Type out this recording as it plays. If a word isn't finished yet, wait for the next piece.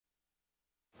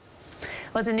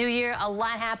Well, it's a new year, a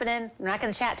lot happening. We're not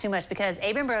going to chat too much because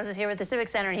Abe Ambroza is here with the Civic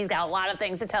Center, and he's got a lot of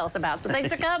things to tell us about. So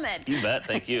thanks for coming. You bet.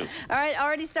 Thank you. All right,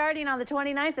 already starting on the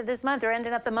 29th of this month. We're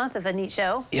ending up the month with a neat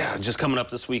show. Yeah, just coming up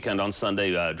this weekend on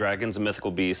Sunday, Dragons and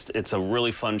Mythical Beasts. It's a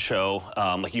really fun show.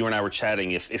 Like you and I were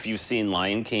chatting, if you've seen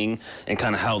Lion King and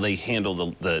kind of how they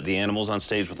handle the animals on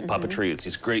stage with the puppetry, it's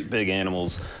these great big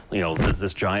animals, you know,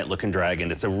 this giant-looking dragon.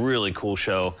 It's a really cool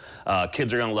show.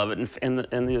 Kids are going to love it, and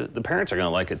the parents are going to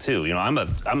like it too. You know,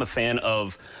 I'm a fan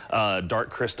of Dark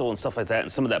Crystal and stuff like that,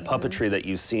 and some of that puppetry that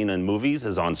you've seen in movies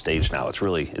is on stage now. It's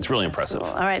really impressive.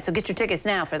 Cool. All right, so get your tickets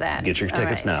now for that. Get your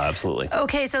tickets now, absolutely.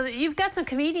 Okay, so you've got some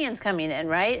comedians coming in,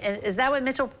 right? And is that what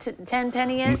Mitchell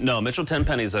Tenpenny is? No, Mitchell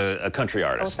Tenpenny is a country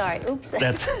artist. Oh, sorry. Oops.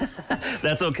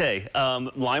 That's okay.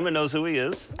 Lyman knows who he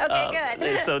is. Okay,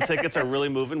 good. So tickets are really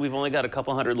moving. We've only got a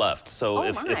couple hundred left. So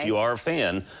if you are a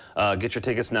fan, get your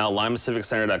tickets now.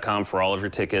 LymanCivicCenter.com for all of your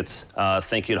tickets.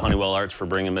 Thank you to Honeywell Arts for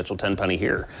bringing Mitchell Tenpenny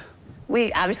here.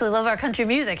 We obviously love our country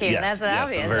music here. Yes, That's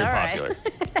obvious. Very all popular.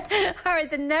 Right. All right,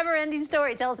 The Never-Ending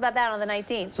Story. Tell us about that on the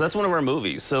 19th. So that's one of our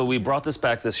movies. So we brought this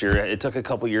back this year. It took a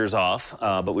couple years off,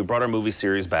 but we brought our movie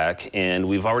series back, and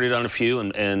we've already done a few,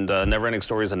 and Never-Ending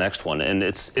Story is the next one. And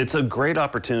it's a great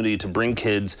opportunity to bring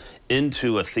kids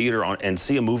into a theater and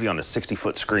see a movie on a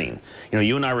 60-foot screen. You know,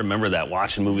 you and I remember that,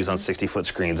 watching movies on 60-foot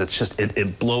screens. It's just,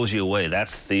 it blows you away.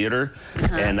 That's theater,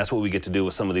 and that's what we get to do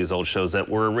with some of these old shows that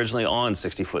were originally on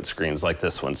 60-foot screens like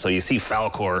this one. So you see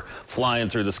Falcor flying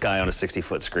through the sky on a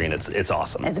 60-foot screen. It's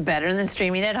awesome. It's better than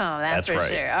streaming at home, that's for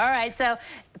right. sure. All right, so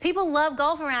people love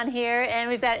golf around here, and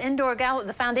we've got Indoor Golf,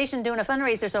 the foundation, doing a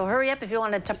fundraiser, so hurry up if you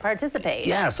want to participate.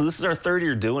 Yeah, so this is our third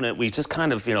year doing it. We just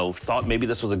kind of, you know, thought maybe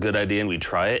this was a good idea and we'd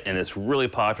try it, and it's really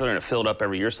popular and it filled up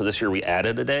every year. So this year we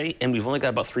added a day, and we've only got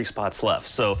about 3 spots left.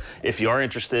 So if you are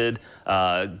interested,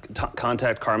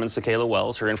 contact Carmen Sakala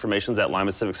Wells. Her information's at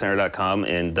LymanCivicCenter.com,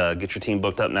 and get your team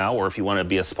booked up now, or if you want to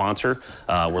be a sponsor,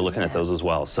 we're looking at those as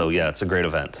well. So yeah, it's a great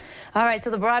event. All right, so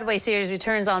the Broadway series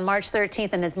returns on March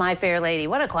 13th, and it's My Fair Lady.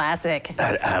 What a classic.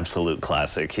 An absolute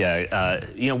classic, yeah.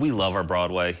 You know, we love our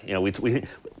Broadway. You know,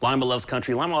 Lima loves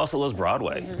country. Lima also loves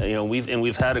Broadway. You know,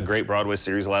 we've had a great Broadway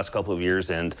series the last couple of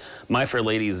years, and My Fair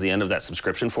Lady is the end of that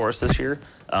subscription for us this year.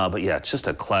 But yeah, it's just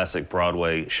a classic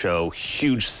Broadway show.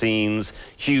 Huge scenes,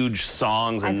 huge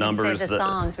songs and numbers. The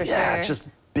songs for sure. Yeah, just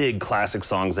big classic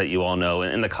songs that you all know,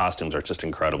 and the costumes are just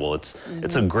incredible. It's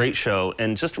a great show,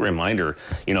 and just a reminder,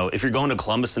 you know, if you're going to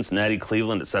Columbus, Cincinnati,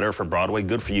 Cleveland, etc. for Broadway,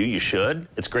 good for you, you should.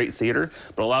 It's great theater,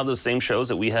 but a lot of those same shows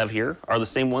that we have here are the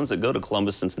same ones that go to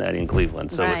Columbus, Cincinnati, and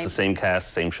Cleveland. So it's the same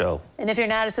cast, same show. And if you're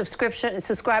not a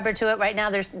subscriber to it right now,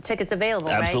 there's tickets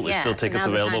available, Absolutely, right? still tickets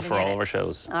available for all of our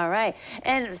shows. All right.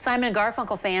 And Simon and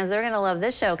Garfunkel fans, they're going to love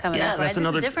this show coming up, right? This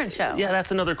is a different show. Yeah,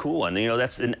 that's another cool one. You know,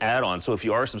 that's an add-on. So if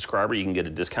you are a subscriber, you can get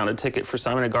a discounted ticket for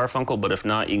Simon and Garfunkel, but if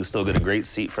not, you can still get a great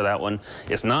seat for that one.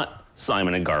 It's not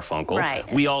Simon and Garfunkel.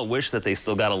 Right. We all wish that they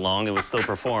still got along and would still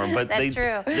perform, but they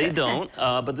don't.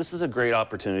 But this is a great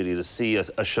opportunity to see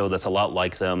a show that's a lot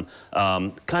like them.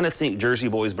 Kind of think Jersey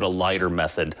Boys, but a lighter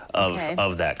method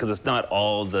of that, because it's not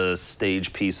all the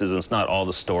stage pieces and it's not all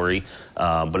the story,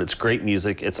 but it's great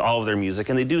music. It's all of their music,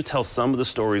 and they do tell some of the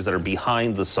stories that are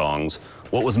behind the songs,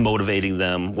 what was motivating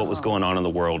them, what was going on in the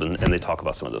world, and they talk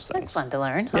about some of those things. That's fun to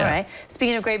learn. All right.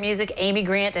 Speaking of great music, Amy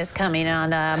Grant is coming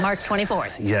on March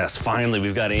 24th. Yes, finally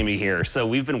we've got Amy here. So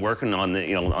we've been working on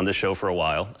on this show for a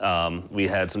while. We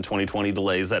had some 2020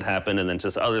 delays that happened, and then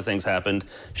just other things happened.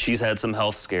 She's had some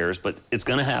health scares, but it's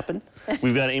going to happen.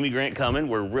 We've got Amy Grant coming.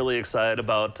 We're really excited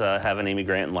about having Amy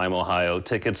Grant in Lima, Ohio.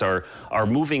 Tickets are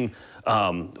moving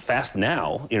fast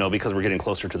now, you know, because we're getting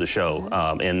closer to the show,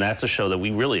 and that's a show that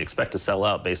we really expect to sell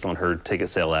out based on her ticket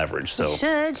sale average. So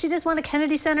she just won a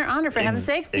Kennedy Center honor, for heaven's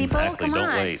sakes, people. Exactly. Come on.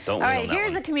 Don't wait. All right,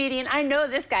 here's a comedian. I know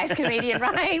this guy's comedian,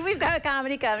 right? We've got a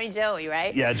comedy coming, Joey,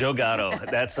 right? Yeah, Joe Gatto.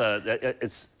 That's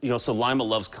it's, you know, so Lima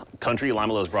loves country,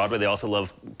 Lima loves Broadway. They also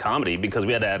love comedy, because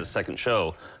we had to add a second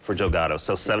show for Joe Gatto.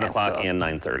 So 7 o'clock and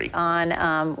 9:30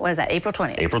 on what is that? April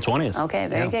 20th. April 20th. Okay,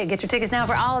 very good. Get your tickets now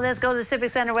for all of this. Go to the Civic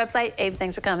Center website. Abe,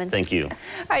 thanks for coming. Thank you. All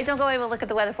right, don't go away. We'll look at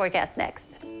the weather forecast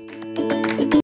next.